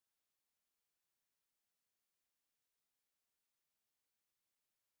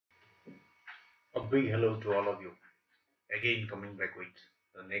A big hello to all of you. Again, coming back with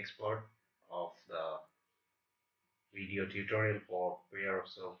the next part of the video tutorial for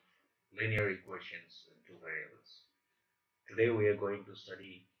pairs of linear equations in two variables. Today we are going to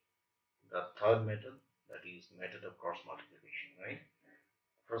study the third method, that is method of cross multiplication, right?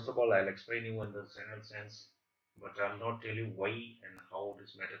 First of all, I'll explain you in the general sense, but I'll not tell you why and how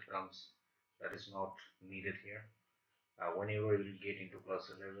this method comes. That is not needed here. Whenever you will get into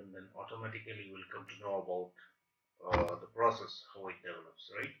class 11, then automatically you will come to know about the process, how it develops,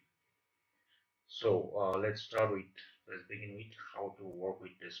 right? So let's begin with how to work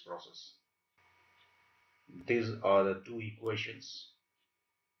with this process. These are the two equations.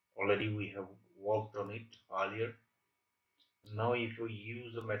 Already we have worked on it earlier. Now if we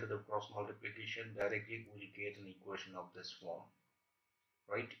use the method of cross multiplication, directly we will get an equation of this form,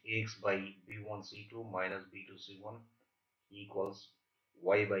 right? Ax by b1 c2 minus b2 c1 equals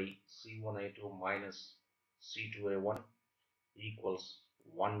y by c1 a2 minus c2 a1 equals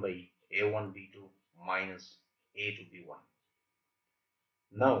 1 by a1 b2 minus a2 b1.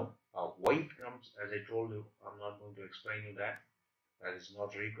 Now, why it comes, as I told you, I'm not going to explain you that. That is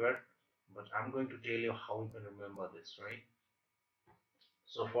not required. But I'm going to tell you how you can remember this, right?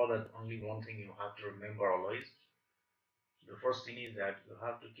 So for that, only one thing you have to remember always. The first thing is that you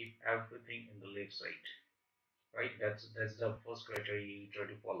have to keep everything in the left side, right? That's the first criteria you try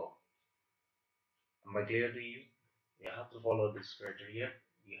to follow. Am I clear to you? You have to follow this criteria.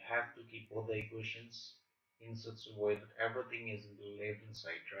 You have to keep both the equations in such a way that everything is in the left hand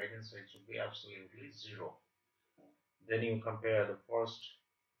side. Right hand side should be absolutely zero. Then you compare the first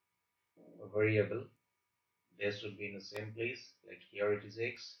variable. They should be in the same place. Like here it is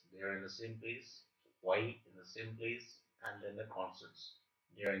x. They are in the same place. Y in the same place. And then the constants.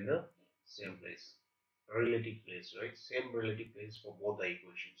 They are in the same place. Relative place, right? Same relative place for both the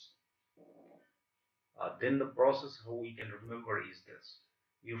equations. Then the process how we can remember is this.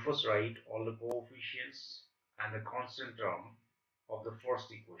 You first write all the coefficients and the constant term of the first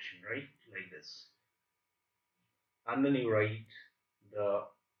equation, right? Like this. And then you write the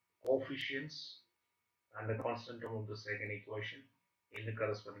coefficients and the constant term of the second equation in the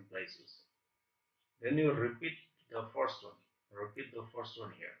corresponding places. Then you repeat the first one. Repeat the first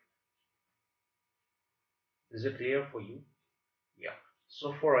one here. Is it clear for you? Yeah.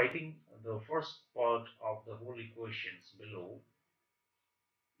 So for writing the first part of the whole equations below,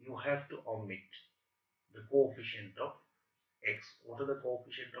 you have to omit the coefficient of x. What are the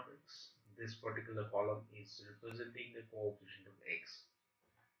coefficient of x? This particular column is representing the coefficient of x.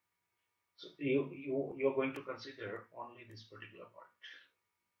 So you're going to consider only this particular part,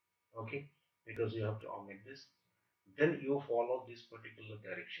 okay? Because you have to omit this. Then you follow this particular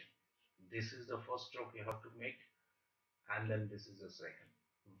direction. This is the first stroke you have to make, and then this is the second.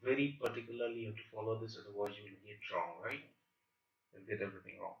 Very particularly you have to follow this, otherwise you will get wrong, right? You'll get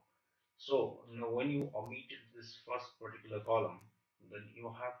everything wrong. So now when you omitted this first particular column, then you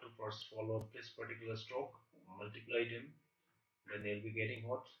have to first follow this particular stroke, multiply them, then you'll be getting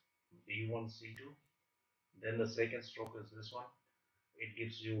what? B1 C2. Then the second stroke is this one. It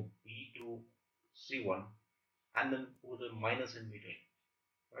gives you B2 C1, and then put a minus in between,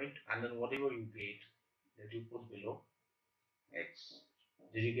 right? And then whatever you get, that you put below X.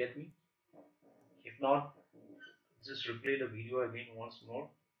 Did you get me? If not, just replay the video again once more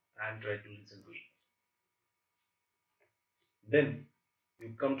and try to listen to it. Then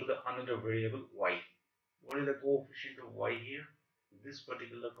you come to the another variable y. What is the coefficient of y here? This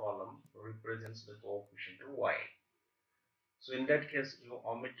particular column represents the coefficient of y. So in that case, you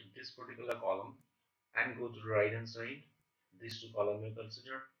omit this particular column and go to the right hand side. These two columns you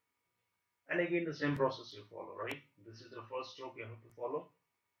consider. And again the same process you follow, right? This is the first stroke you have to follow,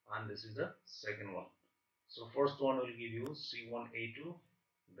 and this is the second one. So first one will give you C1A2,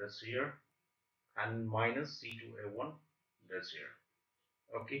 that's here, and minus C2A1, that's here.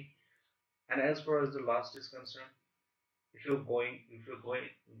 Okay. And as far as the last is concerned, if you're going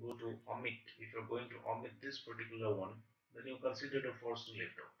to omit this particular one, then you consider the first two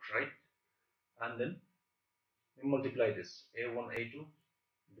left out, right? And then you multiply this a1 a2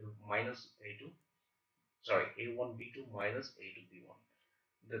 minus a2, sorry, a1 b2 minus a2 b1.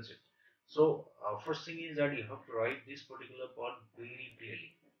 That's it. So first thing is that you have to write this particular part very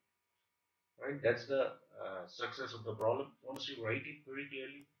clearly, right? That's the success of the problem. Once you write it very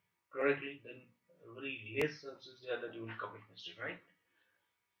clearly, correctly, then very less chances there that you will commit mistake, right?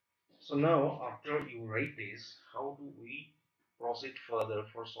 So now after you write this, how do we proceed further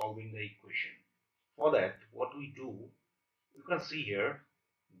for solving the equation? For that, what we do, you can see here,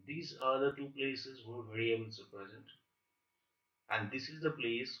 these are the two places where variables are present, and this is the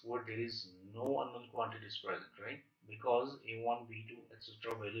place where there is no unknown quantities present, right? Because a1, b2,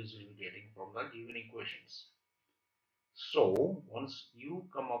 etc. values will be getting from the given equations. So once you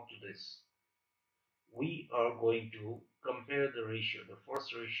come up to this, we are going to compare the ratio, the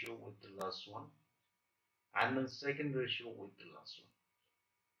first ratio with the last one, and then second ratio with the last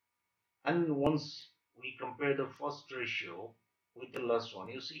one. And once we compare the first ratio with the last one,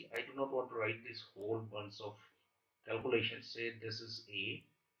 you see, I do not want to write this whole bunch of calculations. Say this is a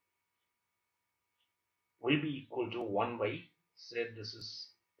will be equal to 1 by, say this is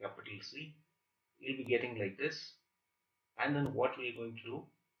capital C. You'll be getting like this. And then what we are going to do,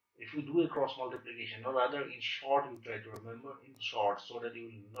 if you do a cross multiplication, or rather in short, you try to remember in short so that you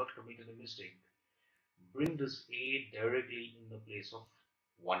will not commit any mistake. Bring this a directly in the place of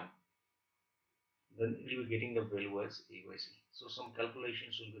 1. Then you will be getting the value as a by c. So some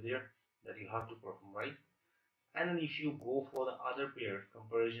calculations will be there that you have to perform, right? And then if you go for the other pair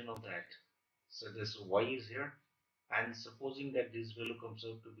comparison of that, so this y is here, and supposing that this value comes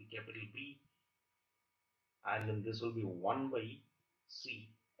out to be capital B, and then this will be 1 by c.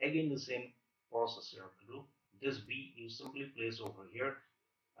 Again the same process you have to do. This b you simply place over here,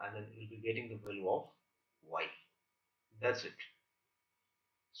 and then you'll be getting the value of y. That's it.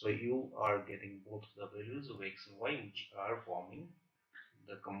 So you are getting both the values of x and y, which are forming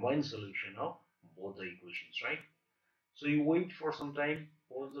the combined solution of both the equations, right? So you wait for some time,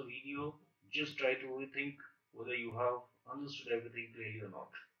 pause the video, just try to rethink whether you have understood everything clearly or not.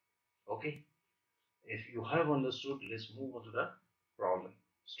 Okay? If you have understood, let's move on to the problem.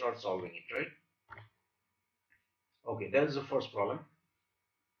 Start solving it, right? Okay, that is the first problem.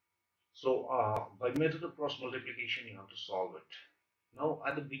 So by method of cross multiplication, you have to solve it. Now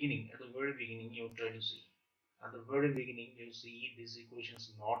at the beginning, at the very beginning, you try to see. At the very beginning, you see this equation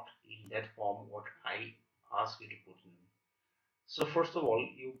is not in that form what I ask you to put in. So first of all,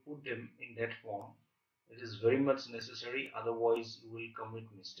 you put them in that form. It is very much necessary, otherwise you will commit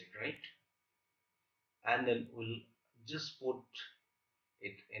mistake, right? And then we'll just put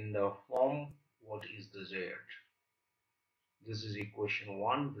it in the form what is desired. This is equation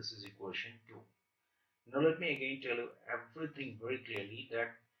 1, this is equation 2. Now let me again tell you everything very clearly that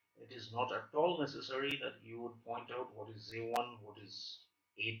it is not at all necessary that you would point out what is A1, what is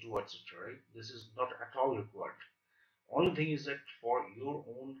A2, etc. Right? This is not at all required. Only thing is that for your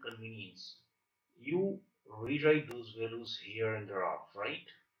own convenience, you rewrite those values here and there, right?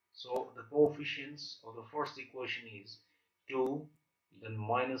 So the coefficients of the first equation is 2, then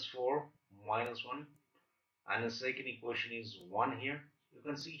minus 4, minus 1, and the second equation is 1 here. You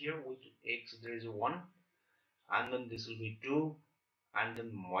can see here with x there is a 1, and then this will be 2, and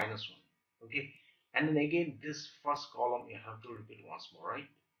then minus 1. Okay, and then again this first column you have to repeat once more, right?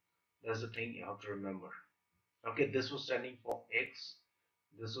 That's the thing you have to remember. Okay, this was standing for x,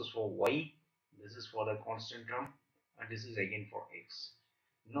 this was for y, this is for the constant term, and this is again for x.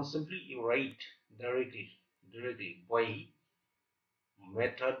 Now simply you write directly by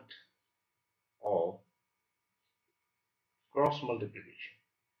method of cross multiplication.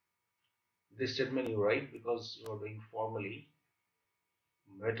 This statement you write because you are doing formally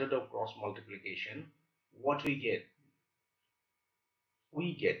method of cross multiplication. What we get,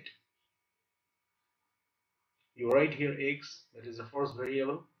 you write here x, that is the first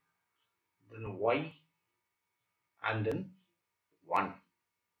variable, then y, and then 1.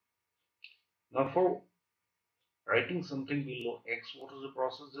 Now for writing something below x, what was the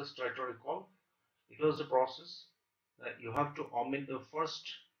process? Just try to recall. It was the process that you have to omit the first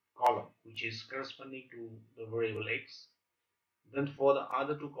column, which is corresponding to the variable x. Then for the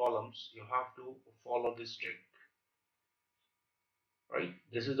other two columns, you have to follow this trick, right?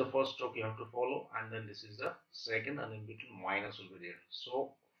 This is the first stroke you have to follow, and then this is the second, and in between minus will be there.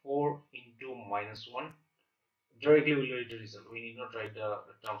 So 4 into minus 1, directly we'll write the result. We need not write the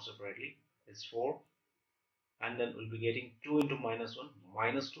term separately. It's 4, and then we'll be getting 2 into minus 1,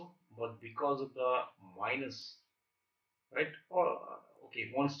 minus 2, but because of the minus, right? Or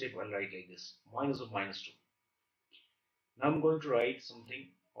okay, one step I'll write like this, minus of minus 2. Now I'm going to write something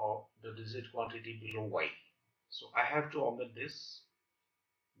of the digit quantity below y. So I have to omit this,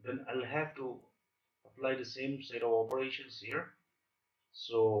 then I'll have to apply the same set of operations here.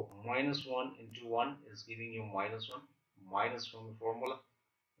 So minus 1 into 1 is giving you minus 1, minus from the formula,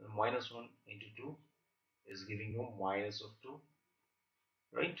 and minus 1 into 2 is giving you minus of 2,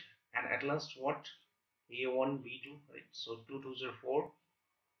 right? And at last what? A1, B2, right? So 2 2s are 4,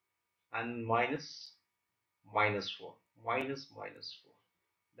 and minus 4, minus 4.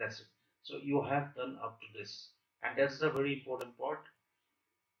 That's it. So you have done up to this, and that's the very important part.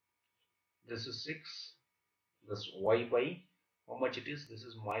 This is 6, this y by, how much it is. This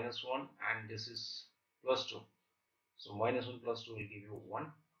is minus 1 and this is plus 2. So minus 1 plus 2 will give you 1,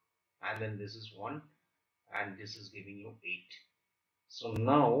 and then this is 1 and this is giving you 8. So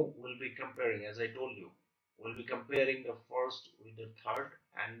now we'll be comparing, as I told you, we'll be comparing the first with the third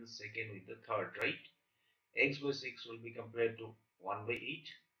and the second with the third, right? X by 6 will be compared to 1 by 8,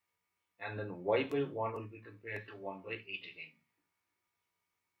 and then y by 1 will be compared to 1 by 8 again.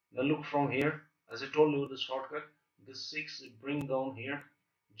 Now look from here, as I told you the shortcut, this 6 bring down here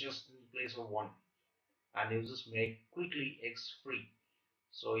just in place of 1, and you just make quickly x free.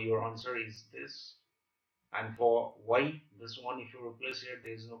 So your answer is this. And for y, this one if you replace here,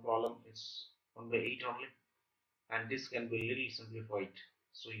 there is no problem, it's 1 by 8 only, and this can be little simplified.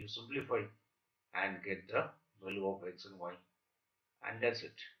 So you simplify and get the value of x and y, and that's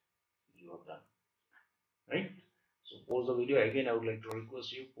it, you have done, right? So pause the video. Again, I would like to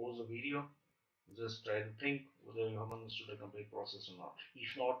request you, pause the video, just try to think whether you have understood the complete process or not.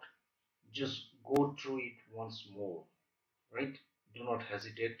 If not, just go through it once more, right? Do not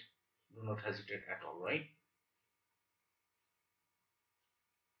hesitate, do not hesitate at all, right?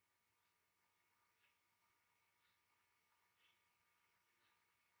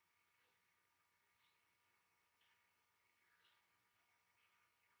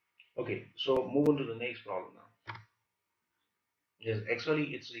 Okay, so move on to the next problem now. Yes,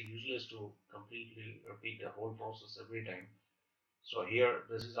 actually it's useless to completely repeat the whole process every time. So here,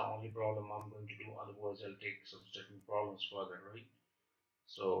 this is the only problem I'm going to do, otherwise I'll take substituting problems further, right?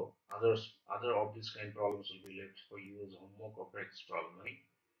 So other of these kind of problems will be left for you as homework or practice problem, right?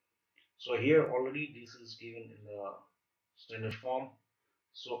 So here already this is given in the standard form.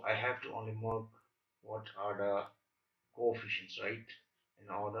 So I have to only mark what are the coefficients, right? In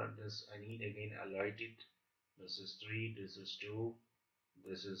order, this I need again, I'll write it. This is 3, this is 2,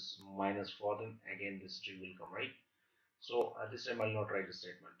 this is minus 14, again this 3 will come, right? So at this time I'll not write a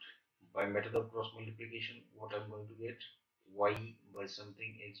statement. By method of cross multiplication, what I'm going to get, y by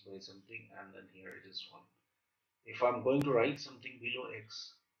something, x by something, and then here it is 1. If I'm going to write something below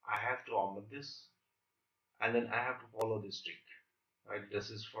x, I have to omit this, and then I have to follow this trick, right?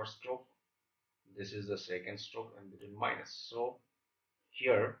 This is first stroke, this is the second stroke, and between minus. So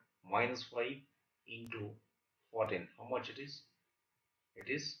here minus 5 into 14, how much it is? It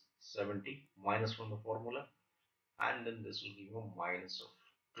is 70, minus from the formula, and then this will give you minus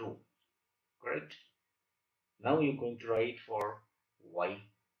of 2, correct? Now you're going to write for y.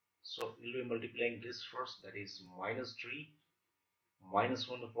 So you'll be multiplying this first, that is minus 3, minus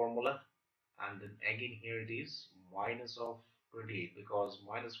from the formula, and then again here it is minus of 28, because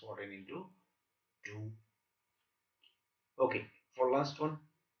minus 14 into 2. Okay, for last one,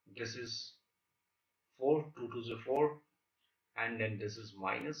 this is 4, 2 to the 4, and then this is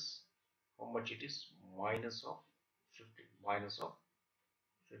minus, how much it is? Minus of 50, minus of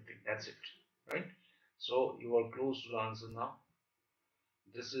 50, that's it, right? So you are close to the answer now.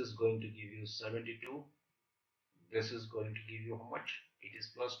 This is going to give you 72. This is going to give you how much? It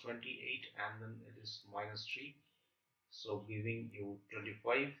is plus 28, and then it is minus 3. So giving you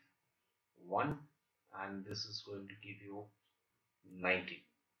 25, 1, and this is going to give you 90.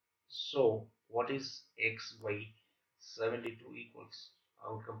 So what is x by 72 equals?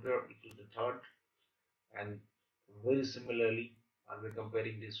 I will compare it to the third, and very similarly I'll be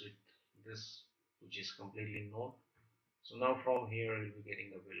comparing this with this, which is completely known. So now from here we'll be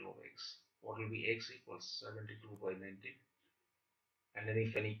getting the value of x. What will be x equals 72 by 90, and then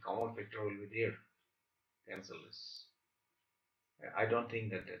if any common factor will be there, cancel this. I don't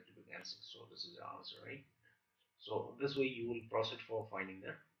think that that will be cancelled, so this is the answer, right? So this way you will proceed for finding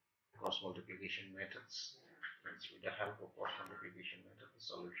the cross multiplication methods. Friends, with the help of cross multiplication method, the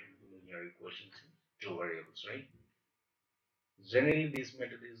solution to linear equations in two variables, right? Generally, this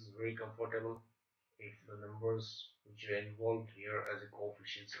method is very comfortable if the numbers which are involved here as a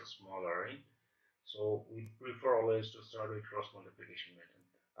coefficients are smaller, right? So we prefer always to start with cross multiplication method.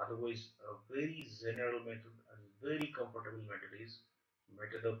 Otherwise, a very general method and very comfortable method is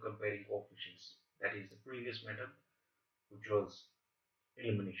method of comparing coefficients. That is the previous method, which was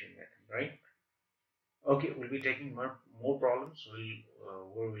elimination method, right? Okay, we'll be taking more problems.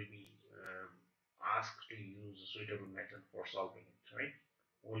 Where we'll be asked to use a suitable method for solving it, right?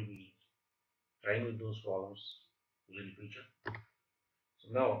 We'll be trying with those problems in the future. So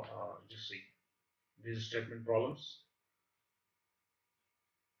now, just see these statement problems.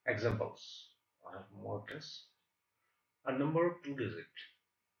 Examples. I have marked as a number of two digit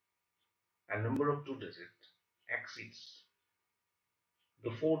exceeds the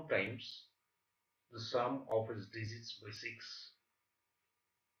 4 times the sum of its digits by 6,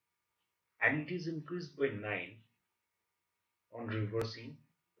 and it is increased by 9 on reversing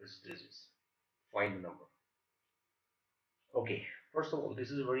its digits. Find the number. Okay, first of all,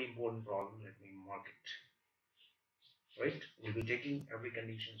 this is a very important problem. Let me mark it. Right? We'll be taking every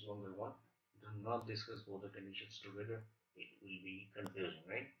conditions one by one. Do not discuss both the conditions together. It will be confusing,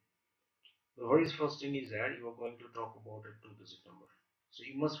 right? The very first thing is that you are going to talk about a two-digit number. So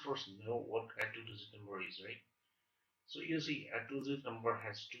you must first know what a two-digit number is, right? So you see, a two-digit number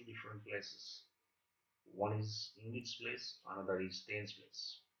has two different places. One is units place, another is tens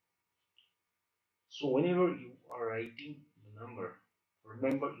place. So whenever you are writing the number,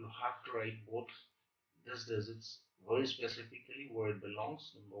 remember you have to write both these digits very specifically where it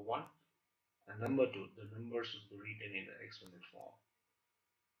belongs, number one, and number two, the number should be written in the exponent form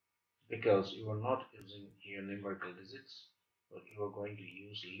because you are not using here numerical digits, but you are going to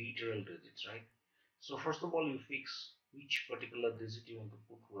use literal digits, right? So first of all, you fix which particular digit you want to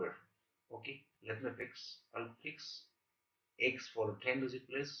put where. Okay, let me fix. I'll fix X for the 10 digit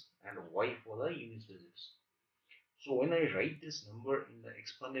place and Y for the unit digits. So when I write this number in the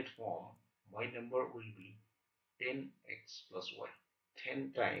expanded form, my number will be 10x plus y.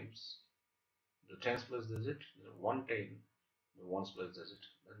 10 times the tens place digit, the 1 time the ones place digit,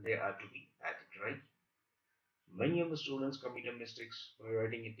 then they are to be added, right? Many of the students commit a mistakes by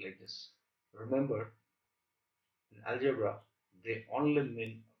writing it like this. Remember, in algebra, they only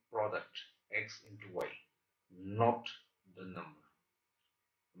mean product x into y, not the number.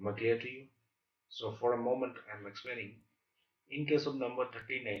 Am I clear to you? So for a moment, I'm explaining. In case of number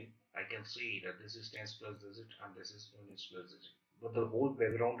 39, I can see that this is tens plus digit and this is units plus digit. But the whole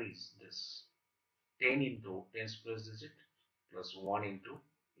background is this 10 into tens plus digit plus 1 into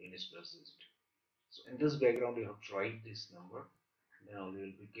units plus digit. So in this background, you have to write this number. Now you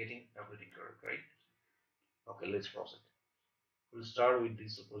will be getting everything correct, right? Okay, let's proceed. We'll start with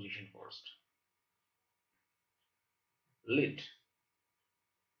this supposition first. Let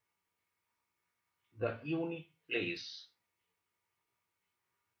the unit place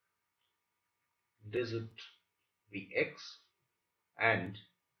digit be x and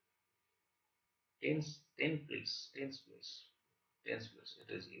tens place,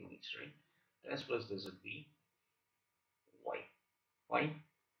 it is units, right? Tens place digit be y. Fine.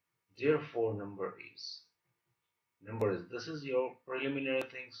 Therefore, number is this is your preliminary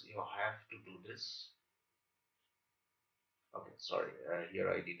things. You have to do this. Okay, sorry. Here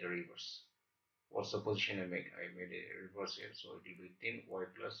I did the reverse. What's the position I make? I made a reverse here, so it will be 10y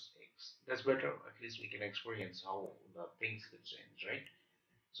plus x. That's better. At least we can experience how the things will change, right?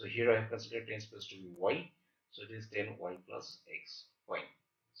 So here I have considered 10 plus to be y, so it is 10y plus x. Fine.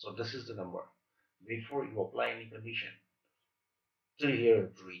 So this is the number. Before you apply any condition, till here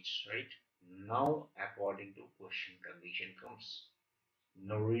it reached, right? Now according to question, condition comes.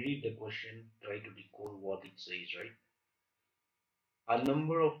 Now read the question, try to decode what it says, right? A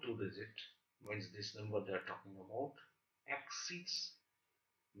number of two digits means this number they are talking about exceeds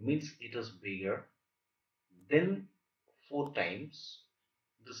means it is bigger than 4 times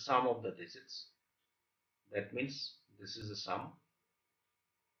the sum of the digits. That means this is the sum.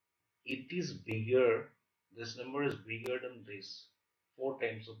 It is bigger, this number is bigger than this, 4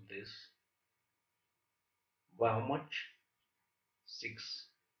 times of this, by how much? 6.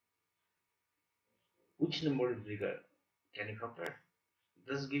 Which number is bigger? Can you compare?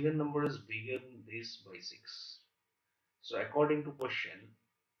 This given number is bigger than this by 6. So according to question,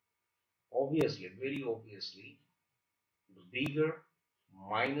 obviously, very obviously, the bigger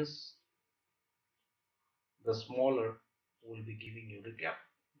minus the smaller will be giving you the gap,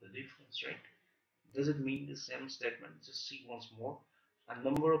 the difference, right? Does it mean the same statement? Just see once more. A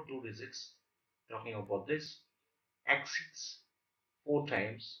number of two digits, talking about this, exceeds 4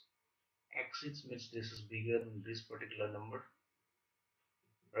 times. Exceeds means this is bigger than this particular number,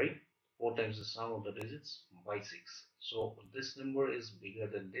 right? 4 times the sum of the digits by 6. So this number is bigger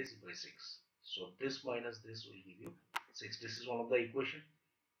than this by 6. So this minus this will give you 6. This is one of the equation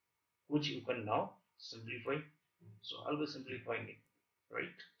which you can now simplify. So I'll be simplifying it,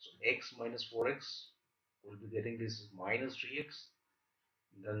 right? So x minus 4x will be getting this minus 3x.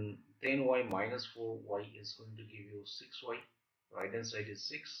 Then 10y minus 4y is going to give you 6y. Right hand side is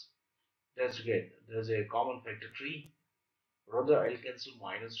 6. That's great. There's a common factor 3. Rather, I'll cancel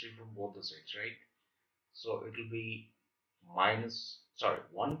minus 3 from both the sides, right? So it will be minus, sorry,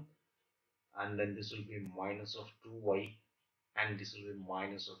 1. And then this will be minus of 2y. And this will be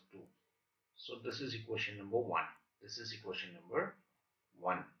minus of 2. So this is equation number 1. This is equation number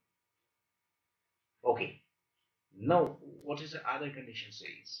 1. Okay. Now, what is the other condition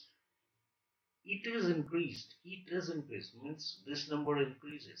says? It is increased. It is increased means this number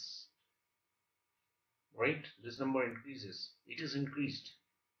increases. right? This number increases. It is increased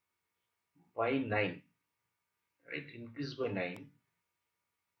by 9, right? Increased by 9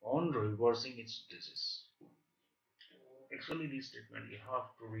 on reversing its digits. Actually, this statement you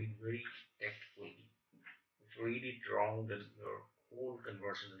have to read very tactfully. If you read it wrong, then your whole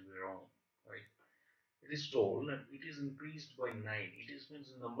conversion will be wrong, right? It is told that it is increased by 9. It is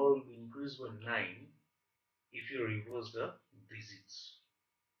means the number will be increased by 9 if you reverse the digits.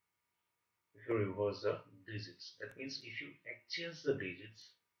 If you reverse the digits, that means if you exchange the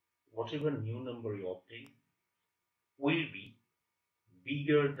digits, whatever new number you obtain will be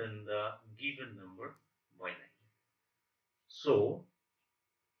bigger than the given number by 9. So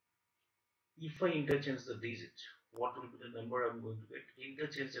if I interchange the digit, what will be the number I'm going to get?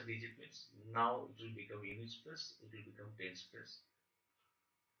 Interchange the digit means now it will become units place, it will become tens place.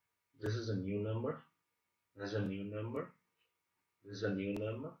 This is a new number, this is a new number, this is a new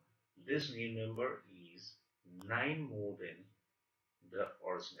number. This new number is 9 more than the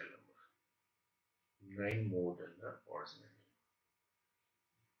original number. 9 more than the original number.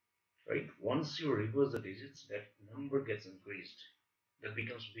 Right? Once you reverse the digits, that number gets increased. That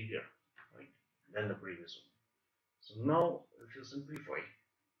becomes bigger, right, than the previous one. So now if you simplify,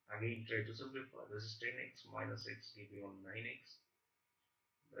 again try to simplify. This is 10x minus x give you 9x.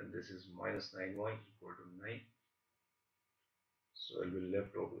 Then this is minus 9y equal to 9. So I'll be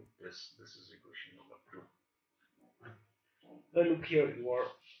left over with this. This is equation number 2. Now look here, you are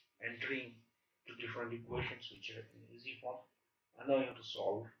entering two different equations which are in easy form, and now you have to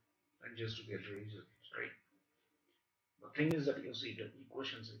solve and just to get the result, right? The thing is that you see the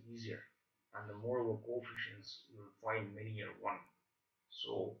equations are easier, and the more of coefficients you will find many are 1.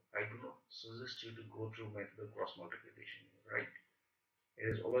 So I do not suggest you to go through method of cross multiplication, right? It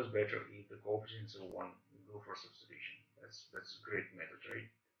is always better if the coefficients are 1, you go for substitution. That's a great method, right?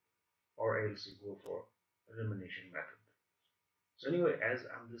 Or else you go for elimination method. So anyway, as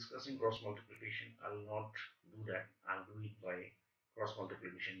I'm discussing cross multiplication, I'll not do that. I'll do it by cross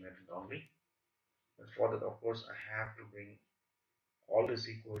multiplication method only. But for that, of course, I have to bring all this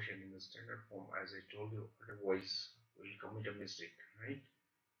equation in the standard form, as I told you. Otherwise, we'll commit a mistake, right?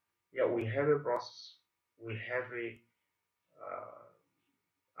 Yeah, we have a process. We have a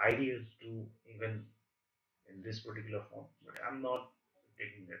idea to even in this particular form, but I'm not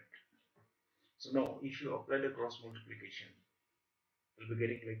taking that. So now, if you apply the cross multiplication, you'll be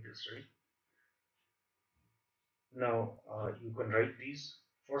getting like this, right? Now you can write these.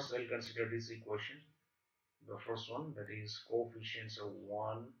 First, I'll consider this equation. The first one, that is coefficients of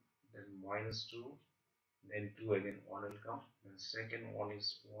 1, then minus 2, then 2 again, 1 will come. Then second one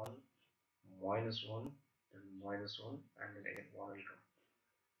is 1, minus 1, then minus 1, and then again 1 will come.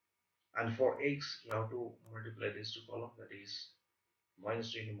 And for x, you have to multiply these two columns, that is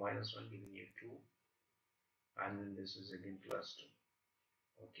minus 2 into minus 1 giving you 2, and then this is again plus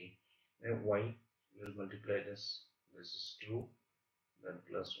 2. Okay, then y, you will multiply this. This is 2, then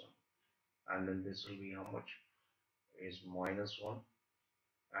plus 1, and then this will be how much? Is minus 1,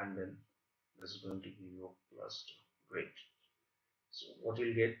 and then this is going to give you plus 2. Great. So what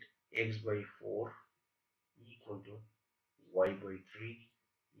you'll get, x by 4 equal to y by 3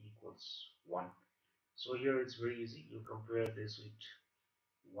 equals 1. So here it's very easy. You compare this with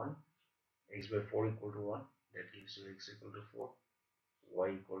 1. X by 4 equal to 1. That gives you x equal to 4.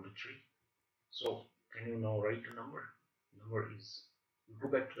 Y equal to 3. So can you now write a number? Number is, you go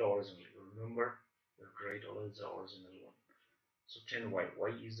back to the original. You remember, you have to write always the original one. So 10y, y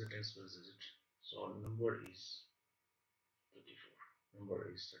is the tens place digit. So number is 34.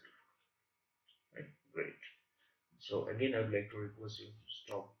 Number is 34. Right? Great. So again, I would like to request you to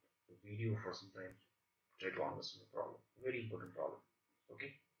stop the video for some time. Try to understand the problem. Very important problem.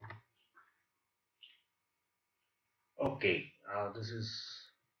 Okay. Okay. This is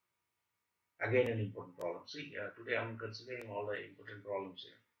again an important problem. See, today I'm considering all the important problems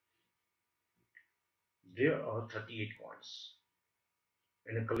here. There are 38 coins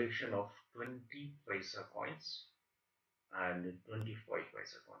in a collection of 20 paisa coins and 25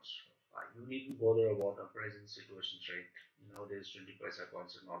 paisa coins. You needn't bother about the present situation, right? Nowadays 20 paisa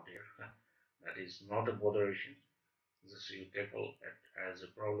coins are not there. That is not a botheration. Just you tackle it as a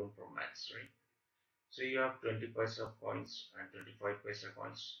problem from maths, right? So you have 20 paisa coins and 25 paisa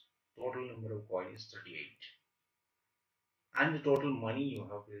coins. Total number of coins is 38. And the total money you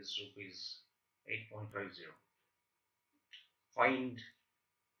have is rupees 8.50. Find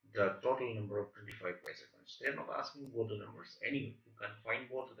the total number of 25 paisa coins. They are not asking both the numbers. Anyway, you can find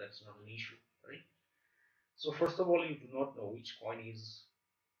both, that's not an issue, right? So first of all, you do not know which coin is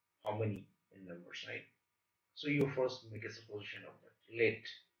how many in numbers, right? So you first make a supposition of that. Let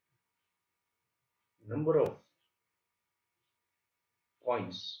number of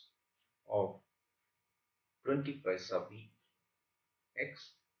coins of 20 paisa b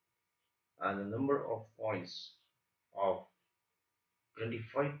x and the number of coins of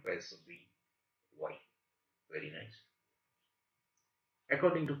 25 paisa b y. Very nice.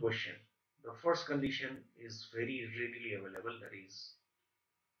 According to question, the first condition is very readily available, that is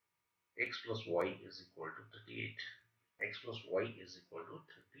x plus y is equal to 38. X plus y is equal to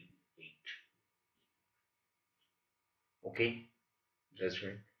 38. Okay, that's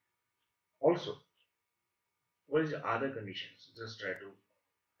right. Also, what is the other conditions? Just try to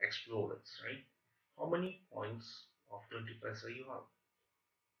explore it, right? How many points of 20 paisa you have?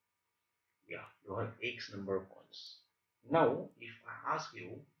 Yeah, you have x number of points. Now, if I ask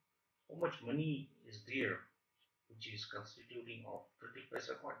you how much money is there which is constituting of 20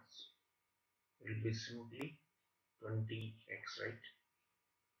 paisa coins, it will be simply 20x, right?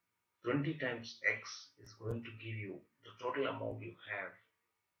 20 times x is going to give you the total amount you have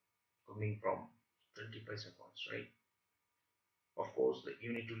coming from 20 paisa coins, right? Of course, the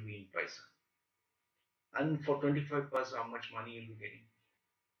unit will be in paisa. And for 25 paisa, how much money you'll be getting?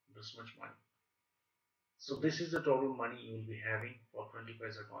 This much money. So this is the total money you will be having for 20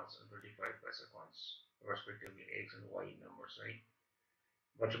 paisa coins and 25 paisa coins, respectively x and y numbers, right?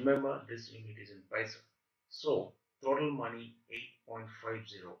 But remember, this unit is in paisa. So total money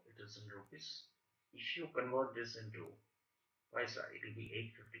 8.50, it is in rupees. If you convert this into paisa, it will be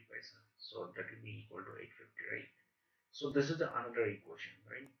 850 paisa. So that will be equal to 850, right? So this is the another equation,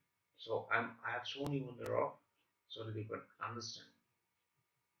 right? So I have shown you on the row so that you can understand.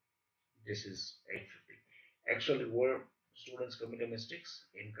 This is 850. Actually, where students commit mistakes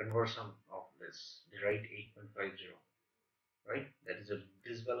in conversion of this, they write 8.50, right? That is a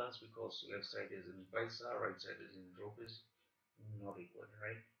disbalance because left side is in paisa, right side is in rupees, not equal,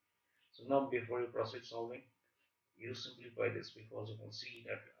 right? So now before you proceed solving, you simplify this because you can see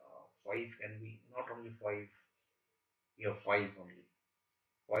that 5 can be not only 5, you have 5 only.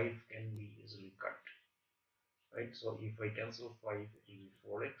 5 can be easily cut, right? So if I cancel 5, it will be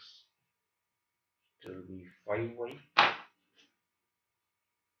 4x, it will be 5y,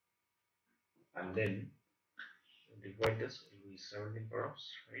 and then divide this, it will be 17 perhaps,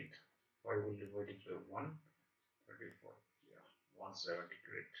 right? 5 will divide it by 1, 34, yeah, 170,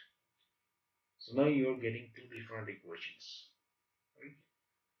 great. So now you are getting two different equations, right?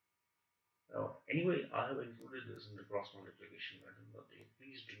 Now, anyway, I have included this in the cross multiplication method, but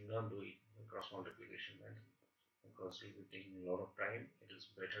please do not do it in the cross multiplication method because it will be taking a lot of time. It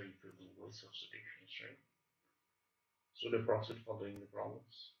is better if you do with substitutions, right? So the process for doing the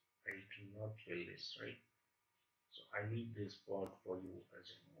problems, I do not fill this, right? So I leave this part for you as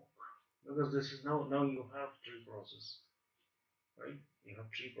a homework because this is now you have three process, right? You have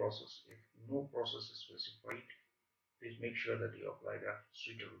three process. If no process is specified, please make sure that you apply the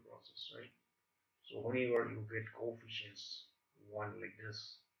suitable process, right? So whenever you get coefficients one like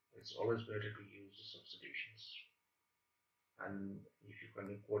this, it's always better to use the substitutions. And if you can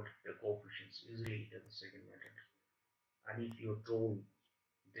equate the coefficients easily in the second method, and if you're told,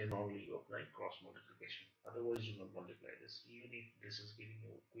 then only you apply cross multiplication. Otherwise, you not multiply this, even if this is giving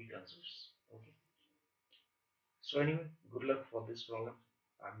you quick answers. Okay. So anyway, good luck for this problem.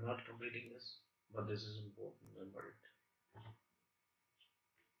 I'm not completing this, but this is important. Remember it.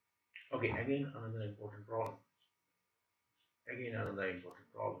 Okay. Again, another important problem. Again, another important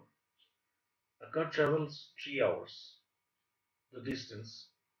problem. A car travels 3 hours the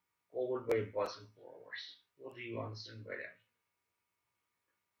distance covered by a bus in 4 hours. What do you understand by that?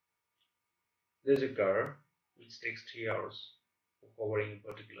 There's a car which takes 3 hours for covering a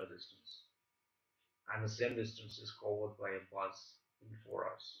particular distance, and the same distance is covered by a bus in 4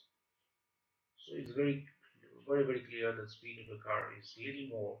 hours. So it's very clear that the speed of the car is little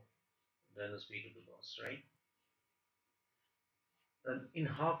more than the speed of the bus, right? And in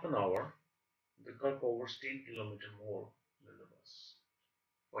half an hour, the car covers 10 kilometers more than the bus.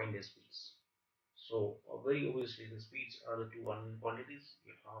 Find the speeds. So very obviously the speeds are the two unknown quantities.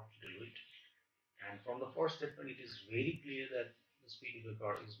 You have to do it. And from the first statement, it is very clear that the speed of the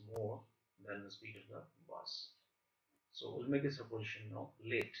car is more than the speed of the bus. So we'll make a supposition now.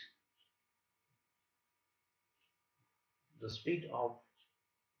 Let the speed of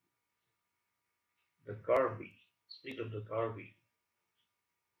the car be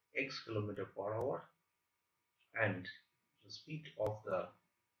x kilometer per hour and the speed of the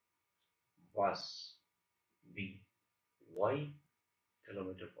bus be y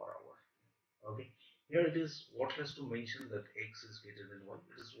kilometer per hour. Okay. Here it is worthless to mention that x is greater than y.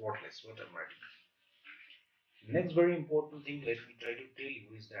 It is worthless what I'm writing. Next very important thing let me try to tell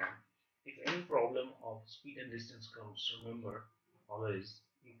you is that If any problem of speed and distance comes, remember always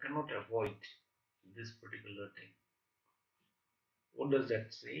you cannot avoid this particular thing. What does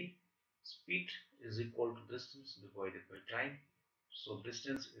that say? Speed is equal to distance divided by time. So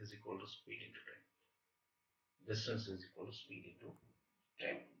distance is equal to speed into time. Distance is equal to speed into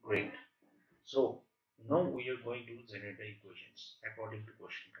time. Great. So now we are going to generate the equations according to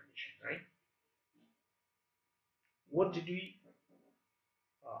question condition, right? What did we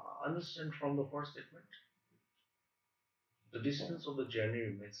understand from the first statement? The distance of the journey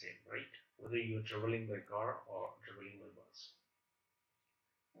remains same, right? Whether you are traveling by car or traveling by bus.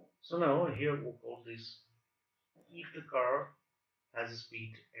 So now here we'll call this, if the car has a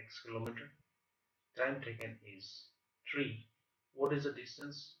speed x kilometer, time taken is 3. What is the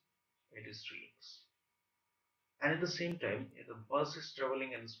distance? It is 3x. And at the same time, if the bus is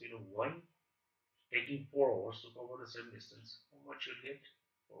traveling at the speed of y, taking 4 hours to cover the same distance, how much you'll get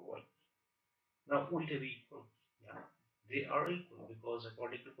for y? Now, will they be equal? Yeah, they are equal because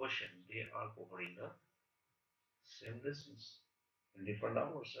according to question, they are covering the same distance in different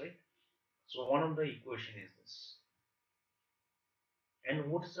hours, right? So one of the equation is this. And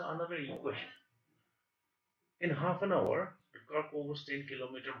what is the another equation? In half an hour, the car covers 10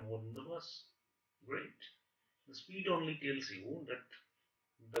 kilometers more than the bus. Great. The speed only tells you that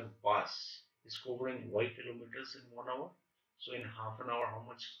the bus is covering y kilometers in 1 hour. So in half an hour, how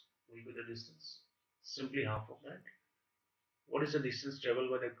much will be the distance? Simply half of that. What is the distance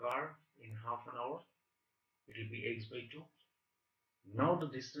traveled by the car in half an hour? It will be x by 2. Now the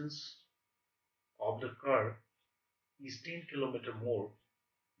distance of the car is 10 kilometers more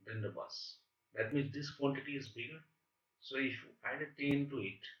than the bus. That means this quantity is bigger. So if you add a 10 to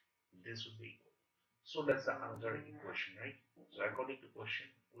it, this would be equal. So that's the another equation, right? So according to question,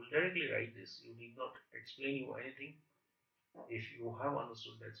 we'll directly write this. You need not explain you anything. If you have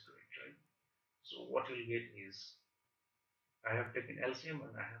understood, that's great, right? So what you'll get is, I have taken LCM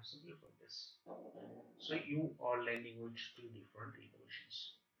and I have simplified this. So you are landing with two different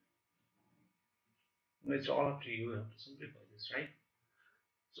equations. Now it's all up to you. You have to simplify this, right?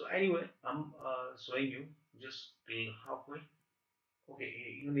 So anyway, I'm showing you just till halfway.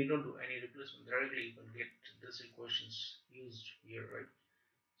 Okay, you need not do any replacement. Directly you can get this equations used here, right?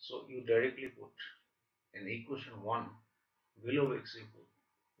 So you directly put in equation 1, value of x equal.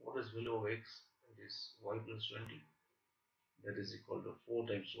 What is value of x? It is y plus 20. That is equal to 4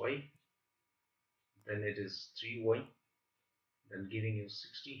 times y. Then it is 3y. Then giving you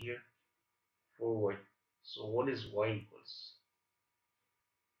 60 here. 4y. So what is y equals?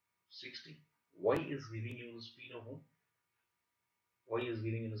 60. Y is giving you the speed of whom? Y is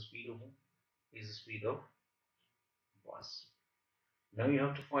giving you the speed of whom? Is the speed of bus. Now you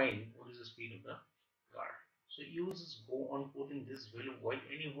have to find what is the speed of the car. So you just go on putting this value y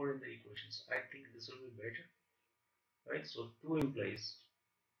anywhere in the equations. I think this will be better, right? So 2 implies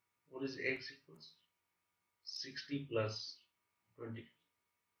what is x equals 60 plus 20,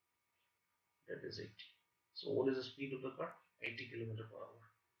 that is 80. So what is the speed of the car? 80 km per hour.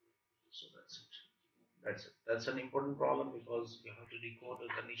 So that's it. That's an important problem because you have to decode the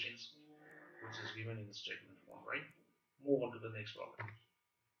conditions which is given in the statement form, right? Move on to the next problem.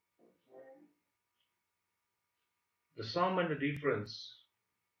 The sum and the difference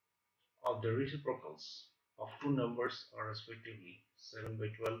of the reciprocals of two numbers are respectively 7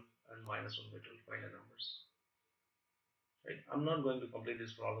 by 12 and minus 1 by 12 final numbers. Right? I'm not going to complete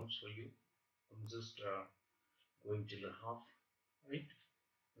these problems for you. I'm just going till the half. Right?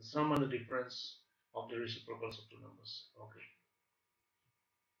 The sum and the difference of the reciprocals of two numbers. Okay.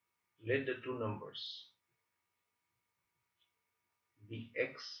 Let the two numbers be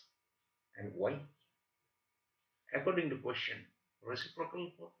x and y. According to question,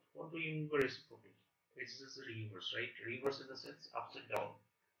 reciprocal, what do you mean by reciprocal? It's just the reverse, right? Reverse in the sense upside down.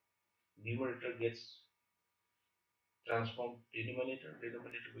 Numerator gets transformed denominator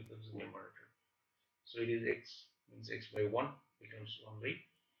becomes the numerator. So it is x, means x by 1 becomes 1 by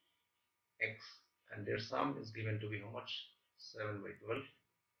x, and their sum is given to be how much? 7 by 12.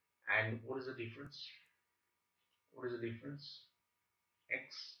 And what is the difference? What is the difference?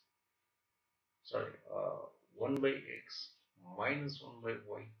 X, sorry, 1 by x minus 1 by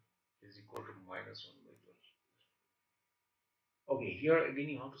y is equal to minus 1 by 12. Okay, here again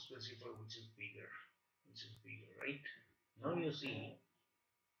you have to specify which is bigger, right? Now you see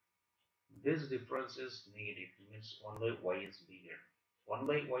this difference is negative, means 1 by y is bigger. 1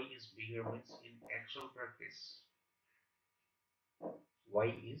 by y is bigger means in actual practice y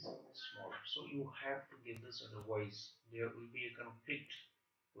is smaller. So you have to give this, otherwise there will be a conflict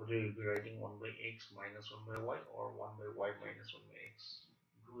whether you will be writing 1 by x minus 1 by y or 1 by y minus 1 by x.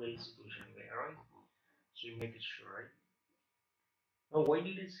 Dual situation So you make it sure, right? Now, why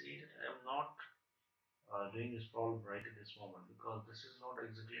did I say that I am not doing this problem right at this moment? Because this is not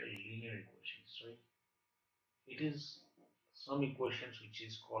exactly a linear equations, right? It is some equations which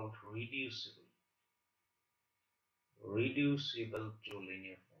is called reducible to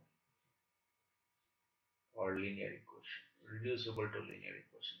linear form, or linear equation, reducible to linear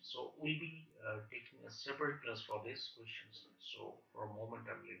equation. So we'll be taking a separate class for these questions. So for a moment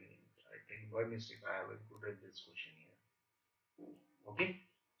I'm leaving it. I think by mistake I have included this question here. Okay,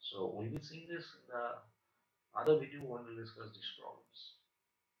 so we'll be seeing this in the other video when we discuss these problems.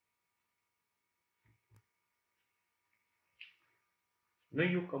 Now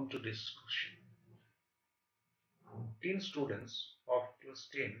you come to this question. 10 students of class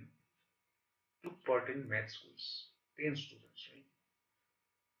 10 took part in math quiz. 10 students, right?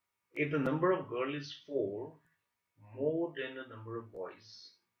 If the number of girls is 4 more than the number of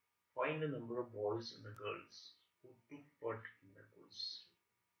boys, find the number of boys and the girls who took part in the quiz.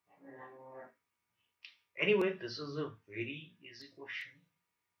 Anyway, this is a very easy question.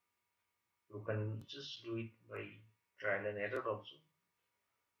 You can just do it by trial and error also.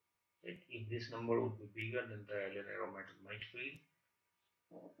 Right? If this number would be bigger, then trial and error method might fail.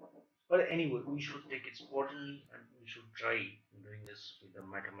 But anyway, we should take it sportingly and we should try doing this with the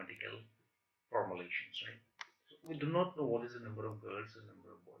mathematical formulations, right? So we do not know what is the number of girls and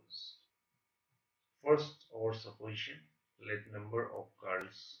number of boys. First, our supposition, let number of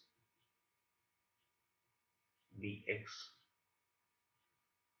girls be x,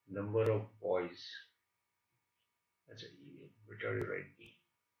 number of boys, that's a better you write b,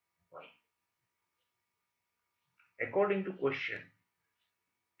 y. According to question,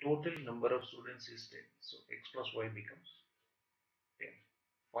 total number of students is 10. So x plus y becomes 10.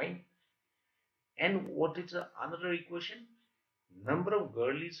 Fine. And what is the another equation? Number of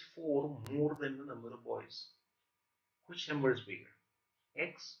girls is 4 more than the number of boys. Which number is bigger?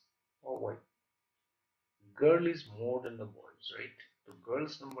 X or y? Girl is more than the boys, right? The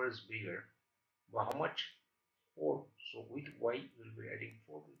girl's number is bigger. By how much? 4. So with y we'll be adding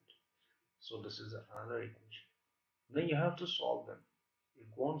 4 with. So this is another equation. Then you have to solve them. You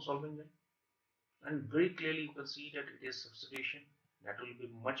go on solving them, and very clearly you can see that it is substitution. That will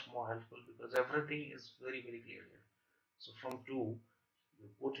be much more helpful because everything is very clear here. So from 2 you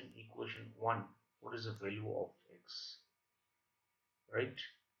put in equation 1 what is the value of x, right?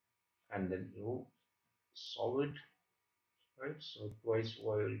 And then you solve it, right? So twice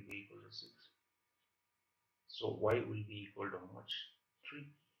y will be equal to 6. So y will be equal to how much? 3.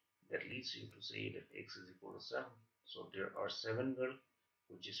 That leads you to say that x is equal to 7. So there are 7 girls,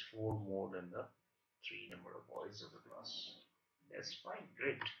 which is 4 more than the 3 number of boys of the class. That's fine,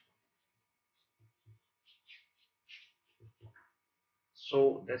 great.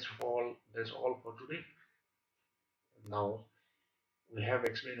 So that's all for today. Now we have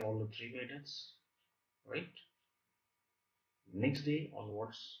explained all the 3 methods, right? Next day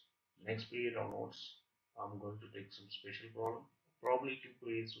onwards, next period onwards, I'm going to take some special problem. Probably 2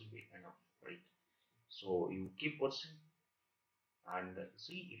 periods will be enough, right? So you keep watching and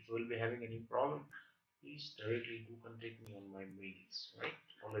see if you will be having any problem. Please directly do contact me on my mails, right?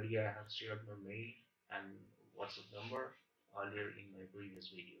 Already I have shared my mail and WhatsApp number earlier in my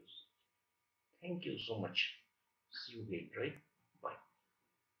previous videos. Thank you so much. See you again, right? Bye.